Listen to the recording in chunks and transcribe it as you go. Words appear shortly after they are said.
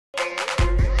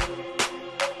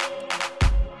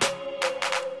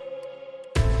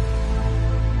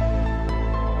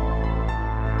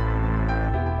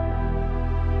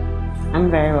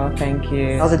I'm very well, thank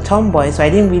you. I was a tomboy, so I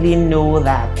didn't really know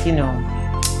that,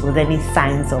 with any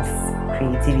signs of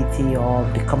creativity or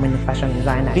becoming a fashion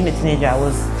designer. Being a teenager, I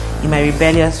was in my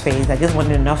rebellious phase. I just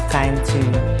wanted enough time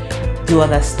to do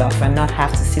other stuff and not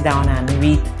have to sit down and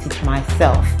read, teach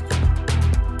myself.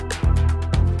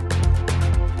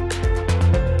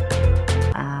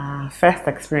 First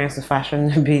experience with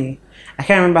fashion would be, I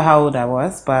can't remember how old I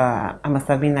was, but I must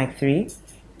have been like 3.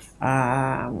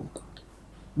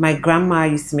 My grandma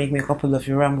used to make me a couple of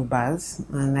Yoruba,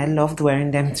 and I loved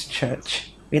wearing them to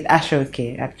church with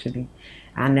ashoke actually.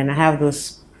 And then I have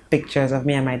those pictures of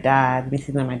me and my dad, me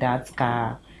sitting in my dad's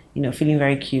car, feeling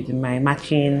very cute in my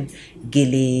matching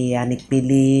gele and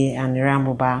ikbele and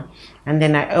Ramuba. And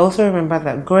then I also remember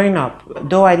that growing up,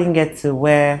 though I didn't get to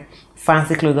wear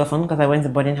fancy clothes often because I went to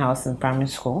boarding house in primary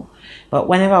school, but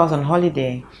whenever I was on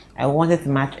holiday, I wanted to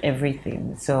match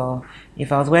everything. So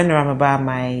if I was wearing Ramuba,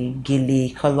 my gele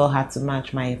color had to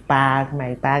match my bag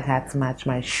had to match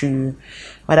my shoe.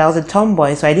 But I was a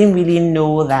tomboy, so I didn't really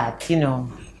know that,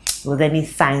 with any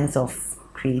signs of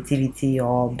creativity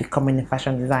or becoming a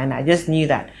fashion designer. I just knew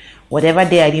that whatever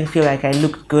day I didn't feel like I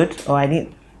looked good or I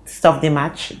didn't stuff the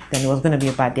match, then it was going to be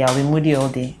a bad day. I'll be moody all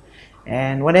day.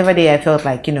 And whatever day I felt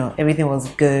like, everything was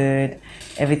good,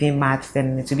 everything matched,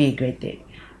 then it would be a great day.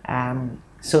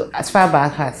 So as far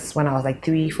back as when I was like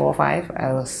 3, 4, 5,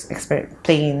 I was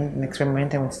playing and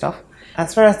experimenting with stuff.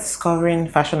 As far as discovering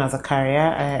fashion as a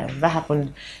career, that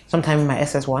happened sometime in my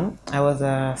SS1. I was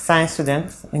a science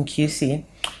student in QC,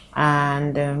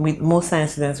 and with most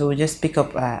science students, we would just pick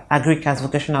up agric as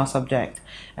vocational subject.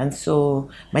 And so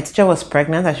my teacher was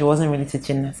pregnant and she wasn't really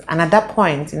teaching us. And at that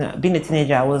point, being a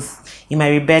teenager, I was in my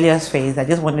rebellious phase. I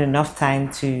just wanted enough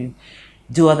time to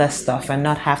do other stuff and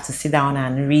not have to sit down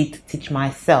and read, teach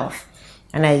myself.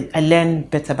 And I learned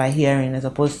better by hearing as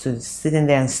opposed to sitting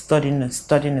there and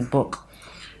studying a book.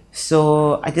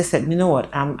 So I just said, you know what,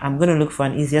 I'm going to look for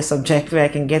an easier subject where I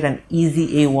can get an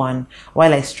easy A1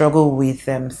 while I struggle with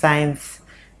science,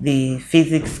 the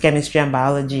physics, chemistry, and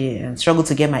biology, and struggle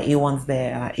to get my A1s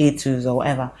there, A2s or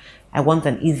whatever. I want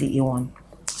an easy A1.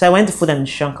 So I went to food and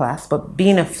nutrition class, but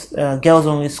being a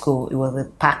girls-only school, it was a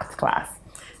packed class.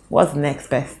 What's the next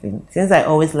best thing? Since I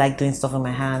always like doing stuff with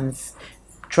my hands,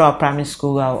 throughout primary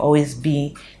school, I'll always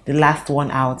be the last one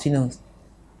out,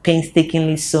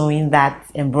 painstakingly sewing that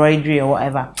embroidery or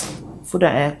whatever.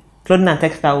 Clothing and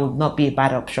textile would not be a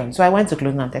bad option. So I went to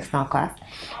clothing and textile class.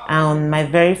 And on my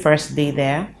very first day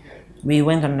there, we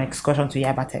went on an excursion to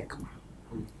Yabatech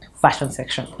fashion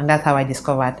section. And that's how I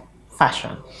discovered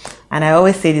fashion. And I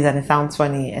always say this and it sounds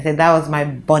funny. I said that was my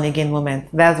born again moment.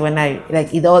 That's when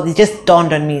it just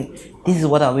dawned on me, this is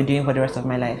what I'll be doing for the rest of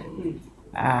my life.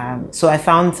 So I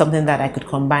found something that I could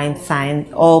combine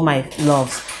science, all my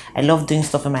loves. I love doing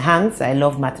stuff in my hands. I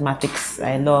love mathematics.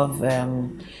 I love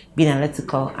being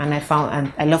analytical, and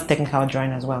I love technical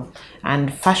drawing as well.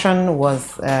 And fashion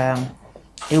was a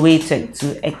way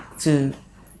to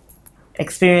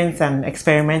experience and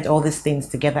experiment all these things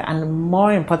together. And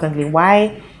more importantly,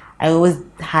 why I always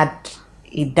had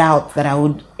a doubt that I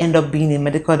would end up being a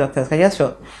medical doctor. I just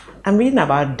felt, I'm reading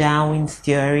about Darwin's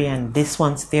theory and this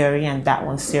one's theory and that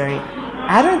one's theory.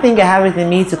 I don't think I have it in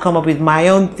me to come up with my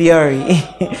own theory,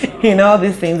 all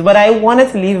these things. But I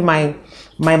wanted to leave my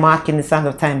mark in the sands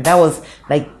of time. That was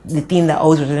like the thing that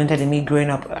always resonated in me growing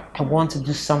up. I want to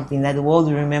do something that the world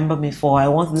will remember me for. I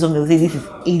want to do something to say, this is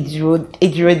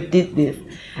Ejiro did this.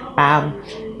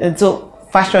 And so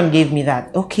fashion gave me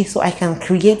that. Okay, so I can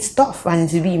create stuff and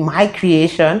it will be my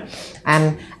creation,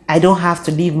 and I don't have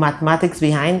to leave mathematics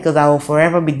behind because I will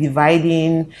forever be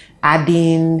dividing,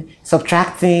 adding,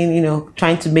 subtracting,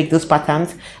 trying to make those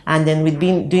patterns. And then with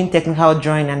doing technical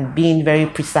drawing and being very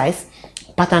precise,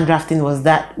 pattern drafting was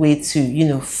that way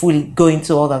to, fully go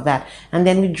into all of that. And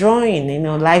then with drawing,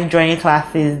 live drawing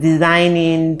classes,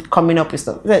 designing, coming up with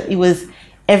stuff. It was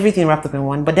everything wrapped up in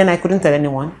one. But then I couldn't tell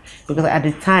anyone because at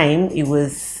the time it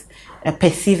was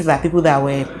perceived that people that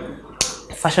were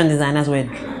fashion designers were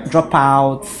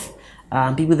dropouts,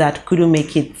 people that couldn't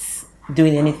make it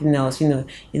doing anything else. You're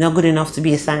not good enough to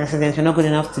be a science student, you're not good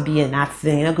enough to be an art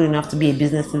student, you're not good enough to be a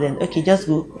business student. Okay, just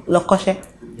go lokoshe.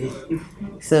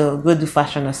 So go do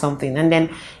fashion or something. And then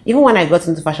even when I got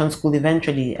into fashion school,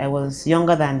 eventually I was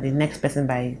younger than the next person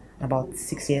by about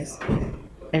 6 years.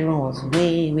 Everyone was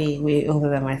way, way, way older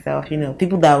than myself.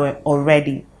 People that were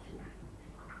already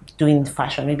doing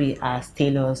fashion, maybe as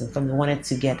tailors and something, wanted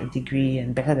to get a degree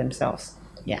and better themselves.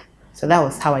 Yeah. So that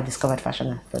was how I discovered fashion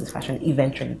and studied fashion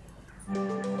eventually.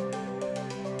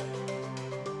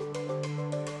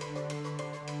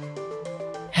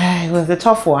 It was a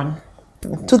tough one.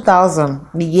 2000,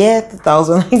 the year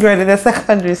 2000, I graduated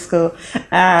secondary school.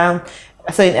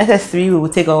 So in SS3, we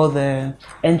would take all the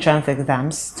entrance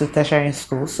exams to tertiary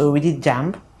school. So we did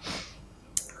JAMB.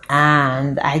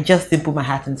 And I just didn't put my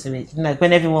heart into it. Like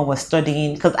when everyone was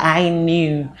studying, because I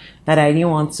knew that I didn't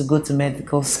want to go to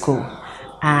medical school.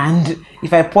 And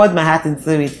if I poured my heart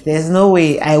into it, there's no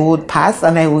way I would pass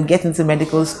and I would get into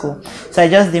medical school. So I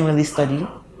just didn't really study.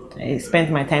 I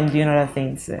spent my time doing other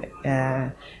things.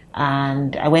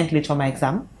 And I went late for my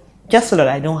exam, just so that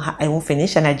I won't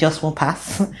finish and I just won't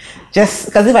pass. Just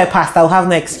because if I passed, I'll have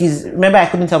no excuse. Remember, I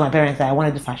couldn't tell my parents that I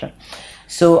wanted to do fashion.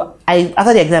 So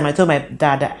after the exam, I told my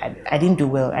dad that I didn't do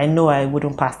well. I know I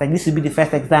wouldn't pass. Like this would be the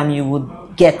first exam you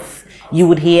would get. You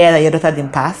would hear that your daughter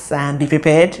didn't pass and be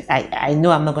prepared. I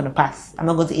know I'm not going to pass. I'm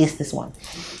not going to ace this one.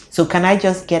 So can I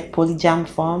just get polyjam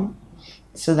form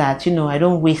so that, I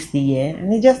don't waste the year?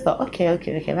 And he just thought, okay.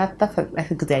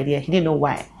 That's a good idea. He didn't know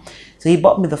why. So he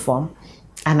bought me the form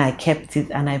and I kept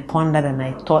it and I pondered and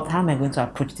I thought, how am I going to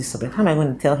approach this subject? How am I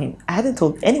going to tell him? I hadn't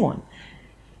told anyone.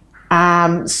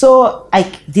 So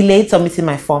I delayed submitting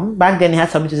my form. Back then, I had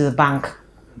submitted to the bank,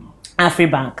 Tafiri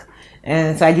bank.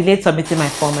 And so I delayed submitting my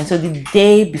form. And so the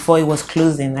day before it was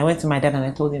closing, I went to my dad and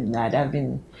I told him that I've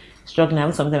been struggling. I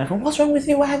haven't submitted my form. What's wrong with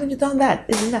you? Why haven't you done that?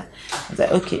 Isn't that? I was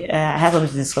like, okay, I have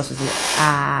something to discuss with you.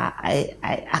 I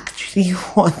actually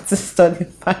want to study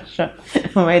fashion.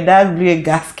 My dad blew a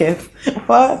gasket.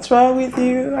 What's wrong with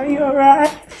you? Are you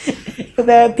alright?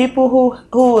 There are people who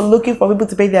are looking for people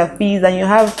to pay their fees, and you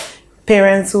have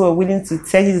parents who are willing to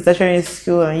send you to tertiary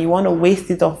school and you want to waste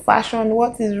it on fashion.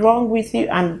 What is wrong with you?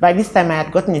 And by this time I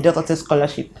had gotten a daughter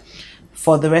scholarship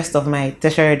for the rest of my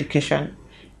tertiary education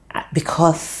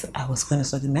because I was going to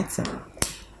study medicine.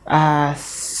 And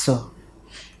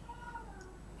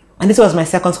this was my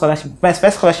second scholarship. My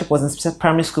first scholarship was in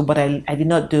primary school, but I did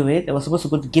not do it. I was supposed to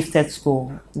go to gifted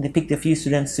school. They picked a few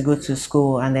students to go to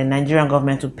school and then Nigerian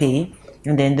government would pay.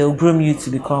 And then they'll groom you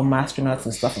to become astronauts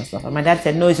and stuff. And my dad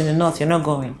said, no, it's in the north, you're not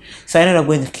going. So I ended up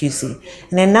going to QC.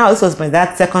 And then now this was my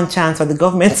dad's second chance for the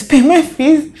government to pay my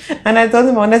fees. And I told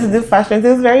him I wanted to do fashion. So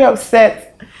he was very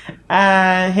upset.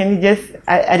 And he just,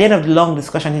 at the end of the long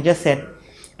discussion, he just said,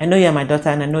 I know you're my daughter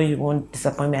and I know you won't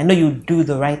disappoint me. I know you'll do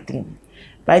the right thing.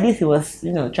 By this, he was,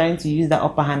 trying to use that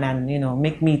upper hand and,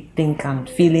 make me think I'm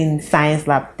feeling science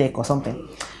lab tech or something.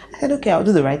 I said, okay, I'll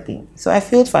do the right thing. So I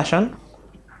failed fashion.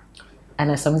 And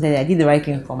I submitted. I did the right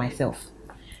thing for myself.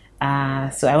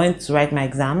 So I went to write my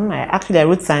exam. I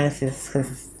wrote sciences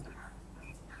because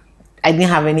I didn't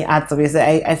have any arts subjects.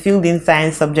 I filled in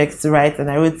science subjects to write,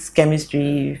 and I wrote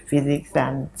chemistry, physics,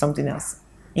 and something else,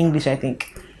 English, I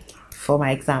think, for my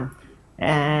exam.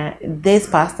 Days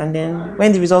passed, and then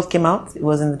when the results came out, it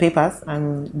was in the papers,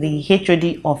 and the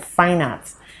HOD of fine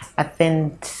arts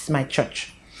attends my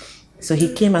church. So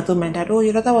he came and told my dad, oh,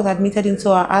 your daughter was admitted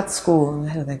into our art school. And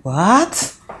I was like,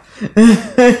 what?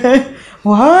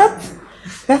 What?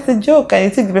 That's a joke. And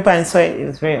he took the paper and saw it. He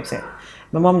was very upset.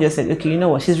 My mom just said, okay, you know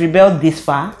what? She's rebelled this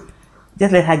far.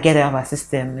 Just let her get out of her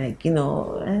system. Like,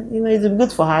 it's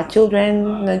good for her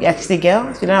children. Actually,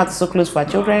 girl, she don't have to sew clothes for her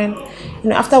children.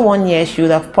 After 1 year, she would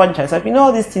have punched herself.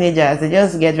 All these teenagers, they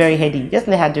just get very heady. Just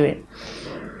let her do it.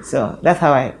 So that's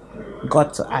how I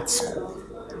got to art school,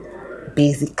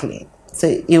 basically. So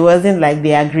it wasn't like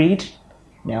they agreed.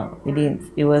 No, they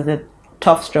didn't. It was a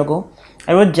tough struggle.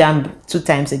 I wrote JAMB 2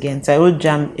 times again. So I wrote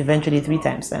JAMB eventually 3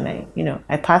 times. And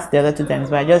I passed the other 2 times,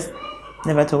 but I just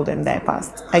never told them that I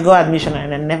passed. I got admission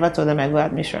and I never told them I got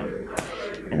admission.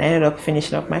 And I ended up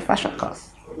finishing up my fashion course.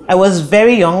 I was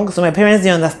very young, so my parents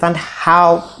didn't understand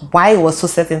why it was so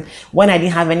certain. When I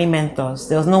didn't have any mentors,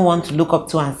 there was no one to look up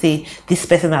to and say, this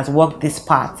person has worked this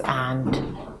part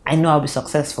and I know I'll be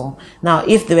successful. Now,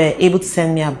 if they were able to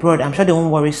send me abroad, I'm sure they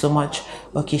won't worry so much.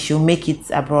 Okay, she'll make it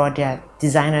abroad. They're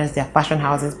designers, they're fashion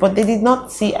houses. But they did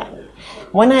not see.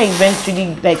 When I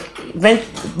eventually,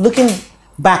 looking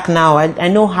back now, I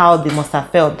know how they must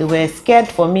have felt. They were scared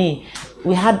for me.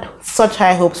 We had such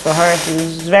high hopes for her. She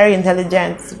was very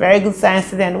intelligent, very good science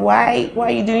student. Why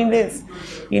are you doing this?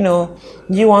 Do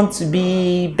you want to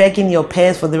be begging your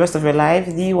peers for the rest of your life?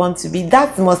 Do you want to be?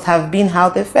 That must have been how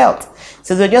they felt.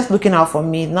 So they're just looking out for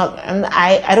me. And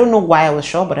I don't know why I was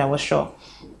sure, but I was sure.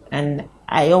 And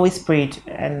I always prayed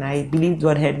and I believed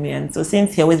God heard me. And so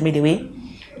since he always made a way,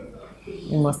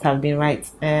 he must have been right.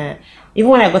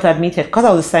 Even when I got admitted, because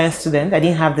I was a science student, I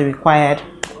didn't have the required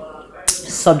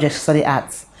subject to study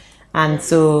arts. And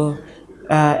so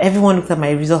everyone looked at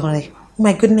my results and was like, oh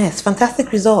my goodness,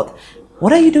 fantastic result.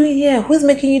 What are you doing here? Who's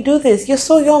making you do this? You're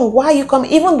so young. Why are you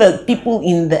coming? Even the people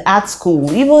in the art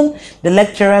school, even the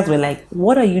lecturers were like,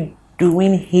 what are you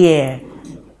doing here?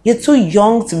 You're too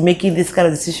young to make this kind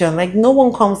of decision. Like, no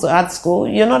one comes to art school.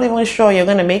 You're not even sure you're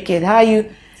going to make it. How are you?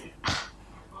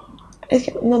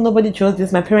 No, nobody chose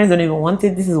this. My parents don't even want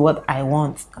it. This is what I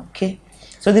want. Okay.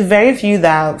 So the very few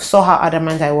that saw how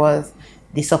adamant I was,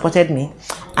 they supported me.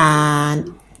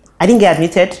 And I didn't get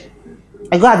admitted.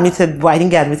 I got admitted, but I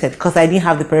didn't get admitted because I didn't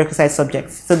have the prerequisite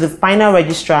subjects. So the final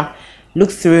registrar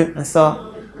looked through and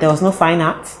saw there was no fine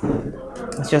art.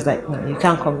 It's just like, no, you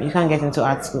can't come, you can't get into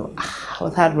art school. I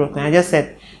was heartbroken. I just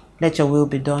said, let your will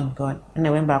be done, God. And I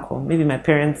went back home. Maybe my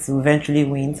parents will eventually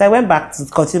win. So I went back to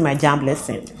continue my JAMB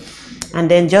lesson. And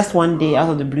then just one day, out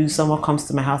of the blue, someone comes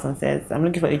to my house and says, I'm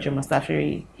looking for Ejiro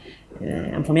Tafiri.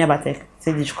 I'm from Yabatek.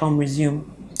 Said you should come resume.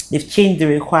 They've changed the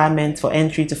requirement for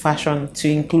entry to fashion to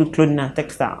include clothing and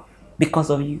textile because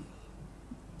of you.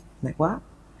 I'm like, what?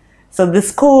 So the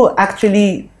school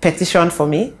actually petitioned for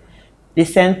me. They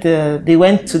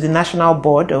went to the National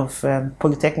Board of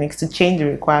Polytechnics to change the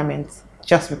requirements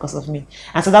just because of me.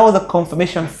 And so that was a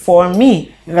confirmation for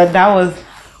me that that was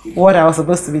what I was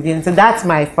supposed to be doing. So that's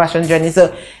my fashion journey.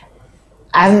 So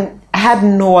I had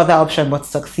no other option but to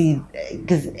succeed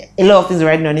because a lot of things were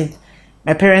riding on it.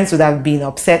 My parents would have been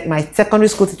upset. My secondary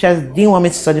school teachers didn't want me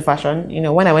to study fashion. You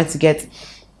know, when I went to get,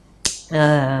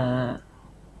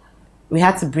 we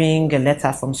had to bring a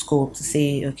letter from school to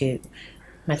say, okay,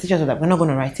 my teachers were like, we're not going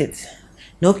to write it.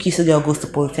 No QC girl goes to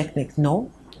Polytechnic.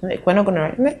 No, like, we're not going to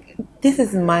write it. Like, this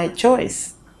is my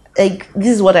choice. Like, this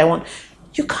is what I want.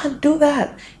 You can't do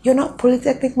that. You're not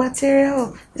Polytechnic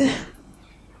material.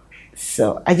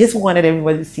 So I just wanted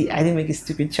everybody to see I didn't make a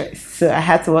stupid choice. So I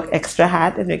had to work extra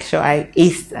hard and make sure I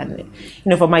aced. And, you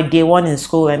know, for my day one in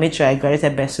school, I made sure I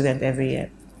graduated best student every year.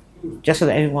 Just so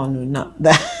that everyone would know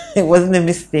that it wasn't a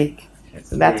mistake.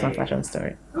 So that's my fashion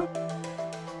story.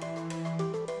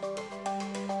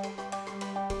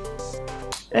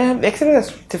 The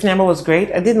experience at Tiffany Amber was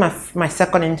great. I did my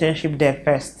second internship there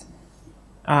first.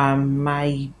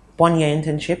 My 1 year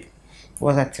internship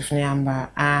was at Tiffany Amber,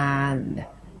 and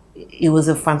it was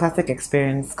a fantastic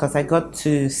experience because I got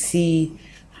to see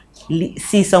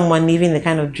someone living the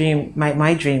kind of dream,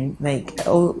 my dream. Like,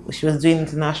 oh, she was doing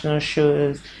international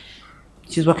shows,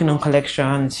 she was working on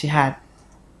collections, she had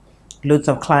loads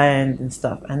of clients and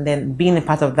stuff, and then being a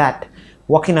part of that,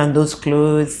 working on those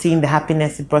clothes, seeing the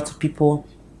happiness it brought to people,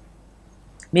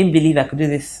 made me believe I could do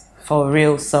this for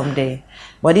real someday.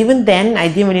 But even then, I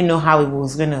didn't really know how it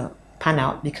was going to pan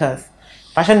out because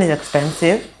fashion is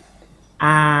expensive,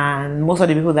 and most of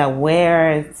the people that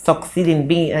wear succeed in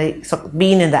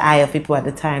being in the eye of people at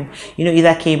the time, you know,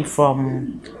 either came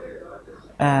from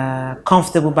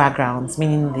comfortable backgrounds,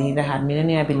 meaning they either had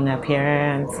millionaire billionaire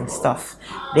parents and stuff.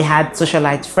 They had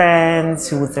socialite friends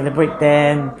who would celebrate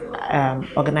them,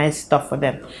 organize stuff for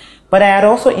them. But I had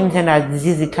also interned at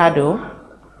Zizikado.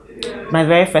 My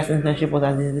very first internship was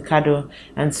at Zizikado,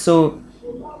 and so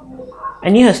I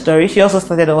knew her story. She also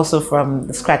started also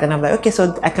from scratch, and I'm like, okay,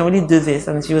 so I can really do this.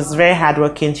 And she was very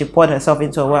hardworking. She poured herself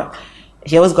into her work.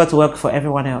 She always got to work for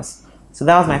everyone else. So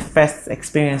that was my first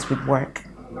experience with work,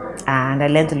 and I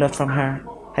learned a lot from her.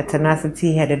 Her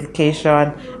tenacity, her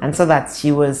dedication, and so that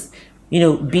she was, you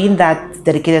know, being that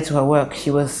dedicated to her work,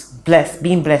 she was blessed,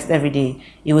 being blessed every day.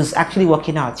 It was actually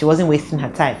working out. She wasn't wasting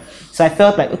her time. So I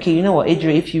felt like, okay, you know what,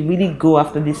 Ejiro, if you really go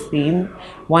after this thing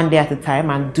one day at a time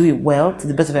and do it well to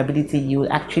the best of your ability, you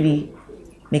will actually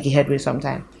make a headway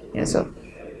sometime. Yeah, so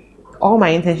all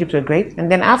my internships were great. And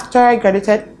then after I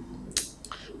graduated,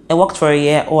 I worked for a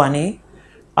year O&A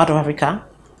out of Africa.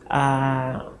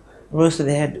 Rose to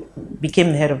the head,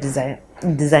 became the head of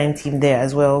design team there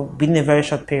as well, within a very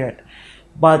short period.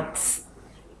 But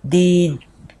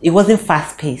it wasn't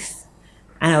fast paced,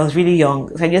 and I was really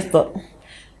young, so I just thought,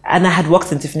 and I had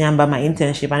worked in Tiffany Amber, my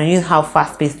internship, and I knew how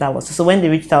fast paced that was. So when they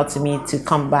reached out to me to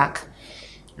come back,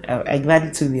 I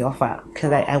gladly took the offer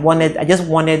because I just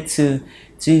wanted to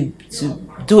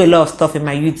do a lot of stuff in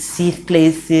my youth, see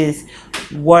places,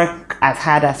 work as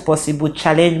hard as possible,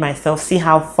 challenge myself, see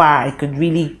how far I could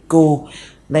really go.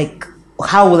 Like,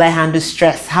 how would I handle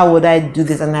stress? How would I do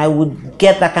this? And I would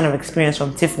get that kind of experience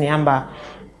from Tiffany Amber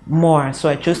more. So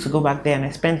I chose to go back there, and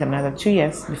I spent another 2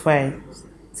 years before I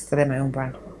started my own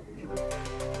brand.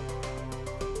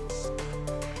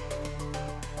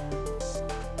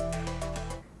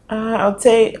 I would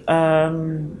say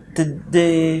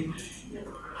the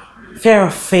fear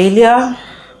of failure,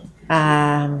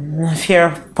 fear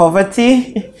of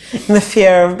poverty, the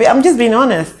fear of, I'm just being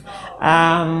honest.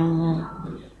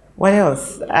 What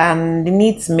else? And the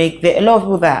need to make, a lot of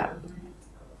people that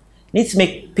need to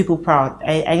make people proud.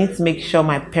 I need to make sure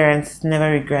my parents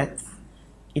never regret,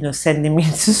 you know, sending me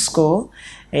to school.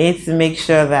 I need to make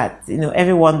sure that,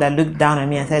 everyone that looked down at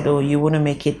me and said, oh, you wouldn't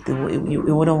make it,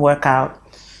 it wouldn't work out,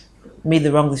 made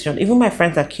the wrong decision. Even my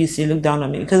friends at QC looked down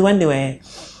on me because when they were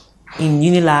in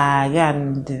Unilag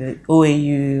and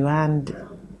OAU and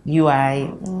UI,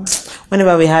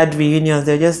 whenever we had reunions,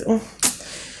 they were just,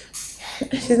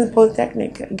 she's in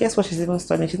Polytechnic. Guess what she's even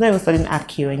studying? She's not even studying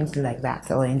ACU or anything like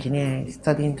that, or engineering. She's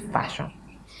studying fashion.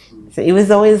 So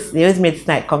they always made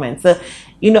snide comments. So,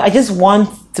 I just want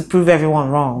to prove everyone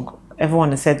wrong.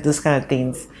 Everyone has said those kind of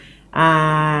things.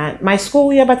 My school,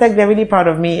 Yabatek, they're really proud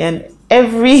of me. And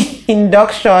every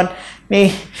induction, they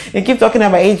keep talking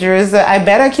about Ejiro. So I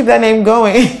better keep that name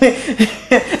going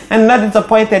and not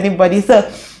disappoint anybody. So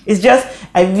it's just,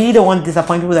 I really don't want to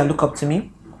disappoint people that look up to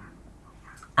me.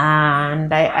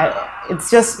 And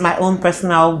it's just my own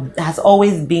personal, has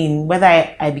always been, whether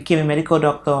I became a medical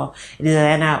doctor, a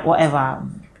designer, whatever,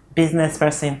 business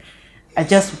person, I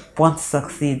just want to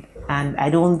succeed. And I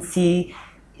don't see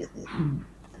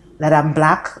that I'm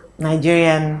black,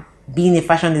 Nigerian, being a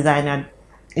fashion designer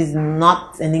is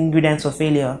not an ingredient for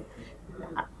failure.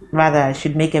 Rather, I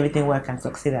should make everything work and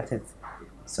succeed at it.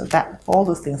 So that, all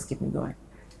those things keep me going.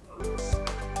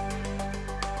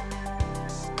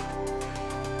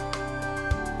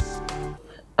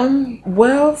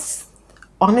 Well,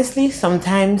 honestly,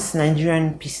 sometimes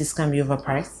Nigerian pieces can be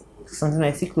overpriced. Something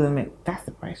I see could make, that's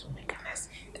the price. Oh my goodness.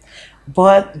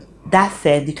 But that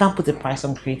said, you can't put a price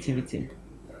on creativity.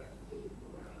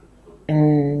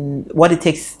 And what it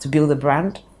takes to build a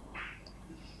brand,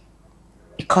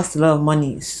 it costs a lot of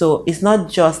money. So it's not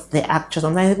just the actual.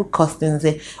 Sometimes people cost things and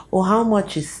say, oh, how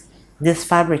much is this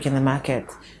fabric in the market?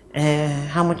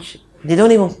 How much? They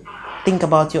don't even think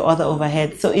about your other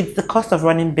overhead. So it's the cost of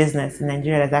running business in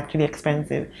Nigeria that's actually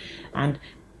expensive. And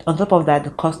on top of that,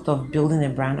 the cost of building a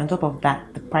brand. On top of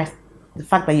that, the price, the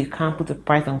fact that you can't put a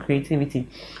price on creativity.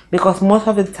 Because most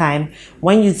of the time,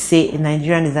 when you say a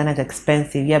Nigerian designer is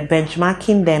expensive, you're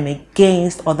benchmarking them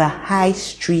against other high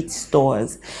street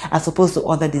stores as opposed to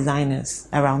other designers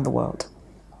around the world.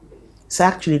 So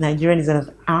actually, Nigerian designers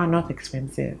are not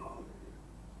expensive.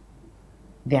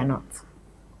 They are not.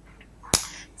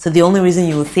 So the only reason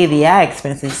you will say they are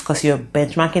expensive is because you're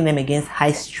benchmarking them against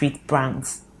high street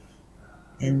brands.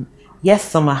 And yes,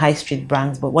 some are high street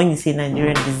brands, but when you say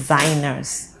Nigerian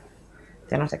designers,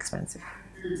 they're not expensive.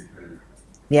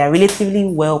 They are relatively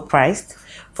well priced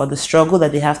for the struggle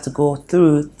that they have to go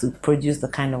through to produce the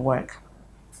kind of work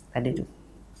that they do.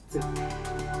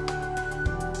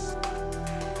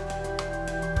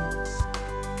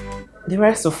 The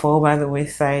rest will fall by the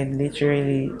wayside,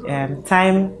 literally.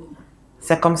 Time,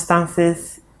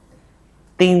 circumstances,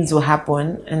 things will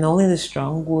happen, and only the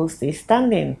strong will stay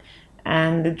standing.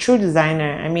 And the true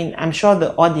designer, I mean, I'm sure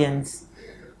the audience,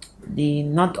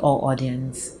 not all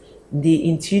audience, the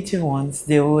intuitive ones,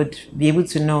 they would be able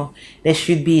to know there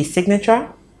should be a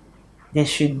signature, there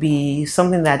should be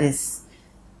something that is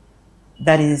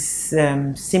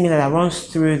similar, that runs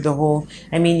through the whole.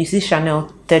 I mean, you see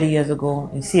Chanel 30 years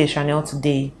ago, you see a Chanel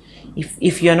today.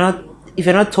 If you're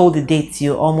not told the dates,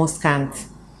 you almost can't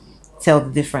tell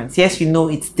the difference. Yes, you know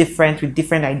it's different with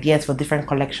different ideas for different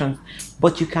collections,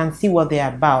 but you can see what they're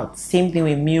about. Same thing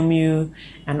with Miu Miu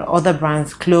and other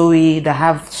brands, Chloe, that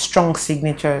have strong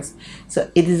signatures. So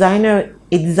a designer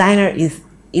is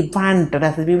a brand that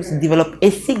has to be able to develop a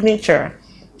signature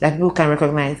that people can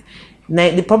recognize.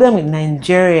 Now, the problem with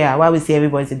Nigeria, why we say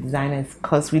everybody's a designer, is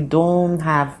because we don't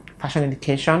have fashion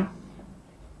education.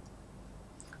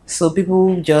 So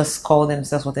people just call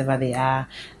themselves whatever they are,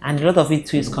 and a lot of it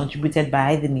too is contributed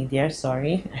by the media.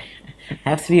 Sorry, I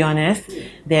have to be honest.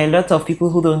 There are a lot of people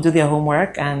who don't do their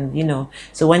homework, and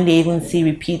so when they even see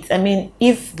repeats, I mean,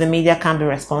 if the media can't be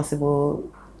responsible,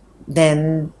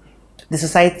 then the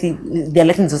society, they're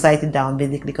letting the society down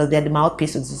basically, because they're the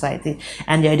mouthpiece of the society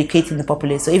and they're educating the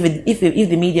populace. So if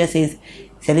the media says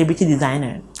celebrity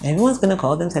designer, everyone's gonna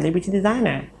call them celebrity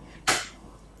designer.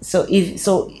 So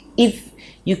if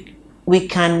we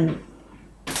can,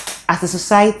 as a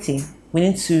society, we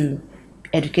need to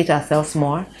educate ourselves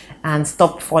more and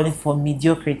stop falling for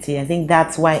mediocrity. I think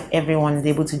that's why everyone is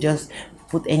able to just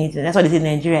put anything. That's why they say in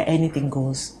Nigeria, anything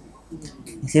goes.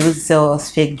 It's able to sell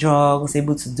us fake drugs,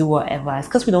 able to do whatever. It's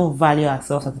because we don't value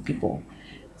ourselves as people.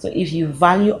 So if you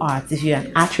value art, if you're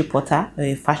an art reporter or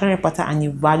a fashion reporter and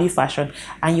you value fashion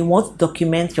and you want to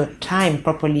document your time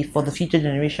properly for the future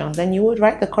generations, then you would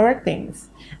write the correct things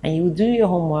and you would do your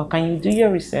homework and you do your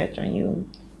research and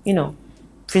you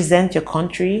present your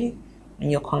country and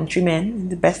your countrymen in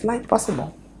the best light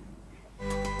possible.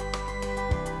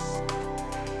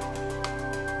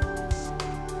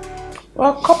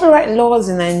 Well, copyright laws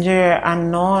in Nigeria are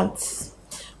not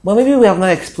But maybe we have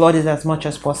not explored it as much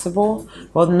as possible.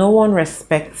 But no one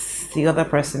respects the other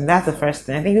person. That's the first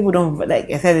thing. I think people don't,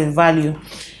 like I said, they value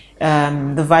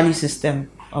the value system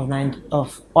of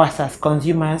us as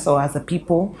consumers or as a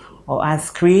people or as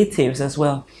creatives as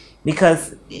well.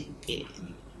 Because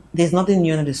there's nothing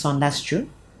new under the sun, that's true.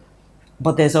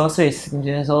 But there's also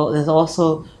there's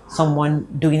also someone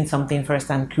doing something first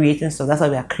and creating stuff. That's why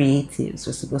we are creatives.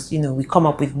 We're supposed to, we come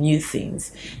up with new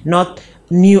things, not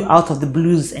new out of the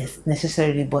blues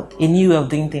necessarily, but a new way of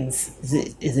doing things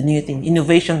is a new thing,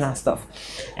 innovations and stuff.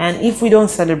 And if we don't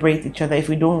celebrate each other, if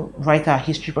we don't write our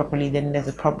history properly, then there's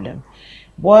a problem.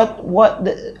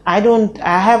 I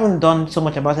haven't done so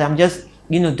much about it. I'm just,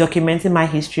 documenting my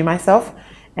history myself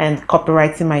and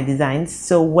copywriting my designs.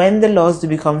 So when the laws do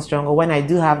become stronger, when I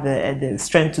do have the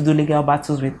strength to do legal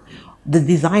battles with the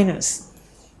designers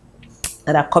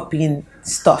that are copying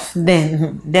stuff,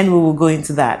 then we will go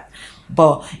into that.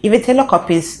 But if a tailor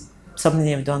copies something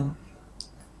you've done,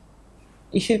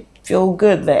 you should feel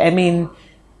good.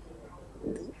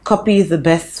 Copy is the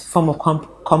best form of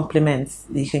compliments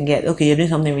you can get. Okay, you're doing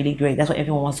something really great. That's what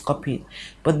everyone wants to copy.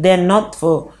 But they're not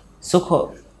for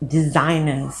so-called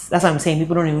designers. That's what I'm saying.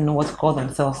 People don't even know what to call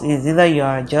themselves. It's either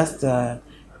you're just a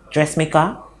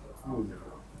dressmaker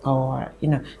or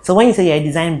so when you say you're a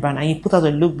design brand and you put out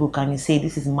a lookbook and you say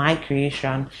this is my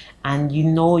creation and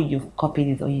you've copied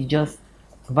it or you just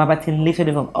verbatim lifted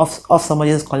it off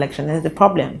somebody else's collection, there's a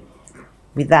problem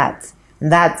with that.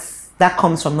 And that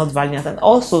comes from not valuing us. And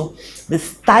also the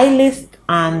stylist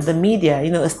and the media,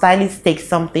 a stylist takes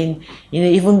something,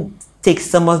 even takes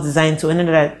someone's design to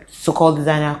another so-called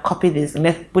designer, copy this and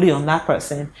let's put it on that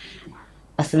person,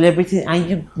 a celebrity, and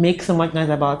you make so much noise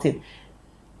about it.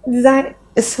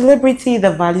 A celebrity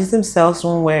that values themselves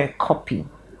won't wear a copy.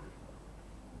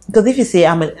 Because if you say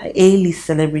I'm an A-list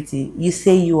celebrity, you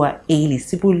say you are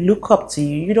A-list. People look up to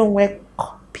you. You don't wear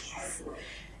copies.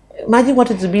 Imagine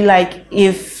what it would be like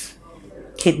if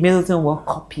Kate Middleton wore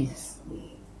copies.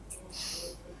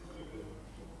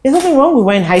 There's nothing wrong with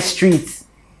wearing high streets,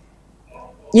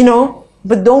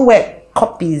 but don't wear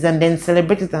copies and then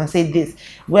celebrate it and say this.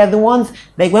 We're the ones,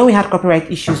 like when we had copyright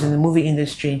issues in the movie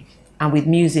industry and with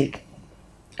music,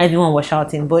 everyone was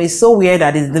shouting. But it's so weird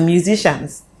that it's the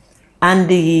musicians and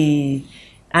the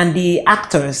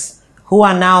actors who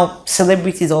are now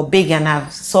celebrities or big and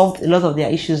have solved a lot of their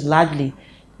issues largely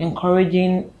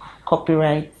encouraging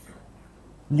copyright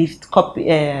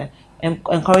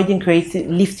encouraging creative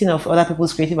lifting of other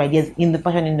people's creative ideas in the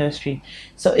fashion industry.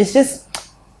 So it's just,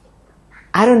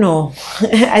 I don't know.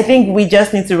 I think we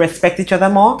just need to respect each other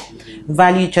more,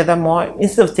 value each other more,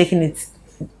 instead of taking it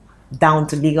down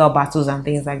to legal battles and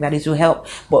things like that. It will help.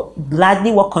 But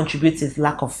largely what contributes is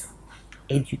lack of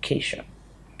education.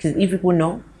 Because if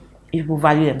people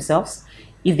value themselves,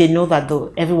 if they know that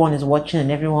everyone is watching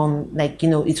and everyone, it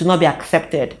will not be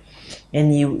accepted.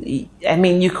 And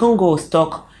you can't go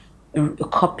stock a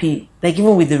copy, like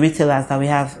even with the retailers that we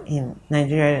have in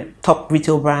Nigeria, top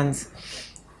retail brands,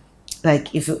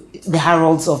 like if the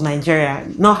Harrods of Nigeria,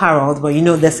 not Harrods, but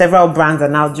there's several brands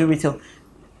that now do retail,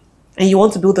 and you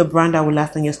want to build a brand that will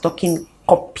last and you're stocking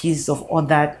copies of all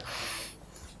that.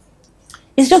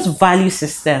 It's just value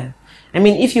system.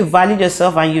 If you value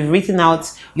yourself and you've written out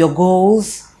your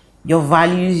goals, your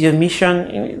values, your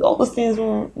mission, all those things,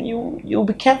 you'll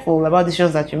be careful about the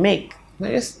decisions that you make.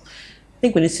 I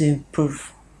think we need to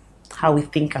improve how we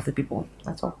think as a people.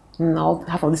 That's all. And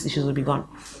half of these issues will be gone.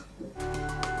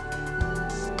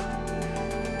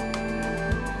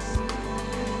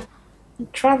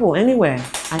 Travel anywhere,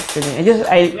 actually.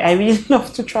 I really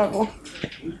love to travel.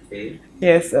 Okay.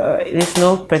 Yes, there's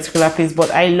no particular place, but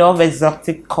I love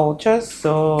exotic cultures.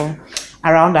 So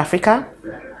around Africa,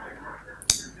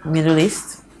 Middle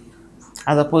East,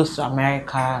 as opposed to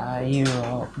America,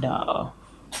 Europe.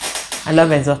 I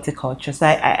love exotic cultures.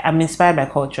 I'm inspired by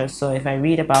cultures, so if I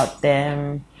read about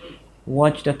them,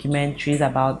 watch documentaries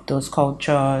about those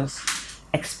cultures,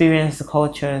 experience the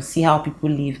cultures, see how people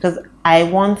live, because I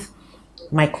want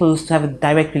my clothes to have a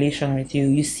direct relation with you.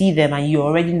 You see them and you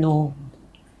already know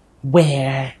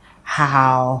where,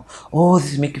 how. Oh,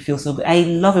 this will make you feel so good. I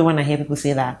love it when I hear people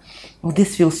say that. Oh,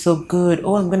 this feels so good.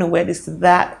 Oh, I'm going to wear this to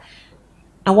that.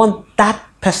 I want that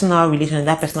personal relation,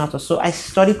 that personal touch. So I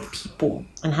study people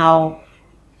and how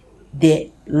their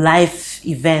life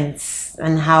events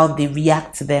and how they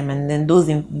react to them. And then those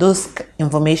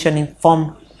information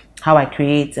inform how I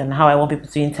create and how I want people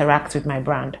to interact with my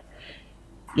brand.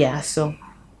 Yeah, so.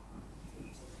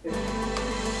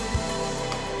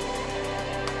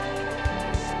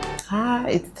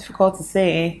 It's difficult to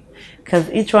say because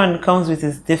each one comes with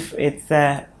its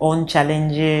own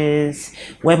challenges,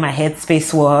 where my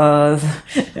headspace was,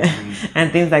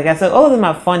 and things like that. So all of them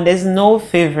are fun. There's no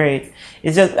favorite.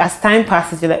 It's just as time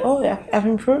passes, you're like, oh, yeah, I've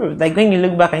improved. Like when you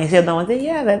look back and you see that one, say,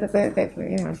 yeah,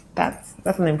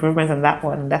 that's an improvement on that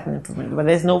one, and that's an improvement. But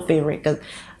there's no favorite because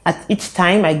at each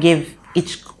time I give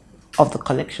each of the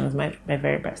collections my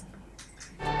very best.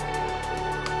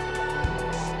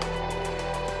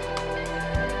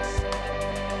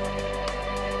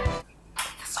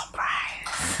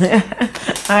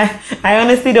 I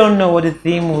honestly don't know what the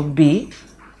theme will be.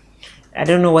 I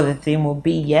don't know what the theme will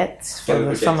be yet for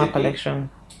the summer collection.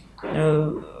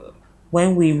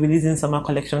 When we release in summer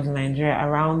collections in Nigeria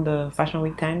around the Fashion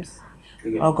Week times,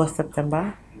 August,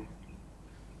 September.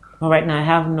 But right now I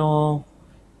have no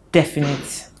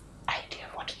definite idea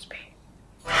of what it will be.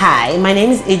 Hi, my name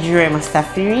is Ejiro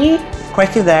Tafiri,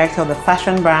 creative director of the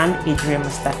fashion brand Ejiro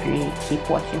Tafiri. Keep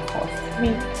watching for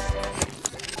me.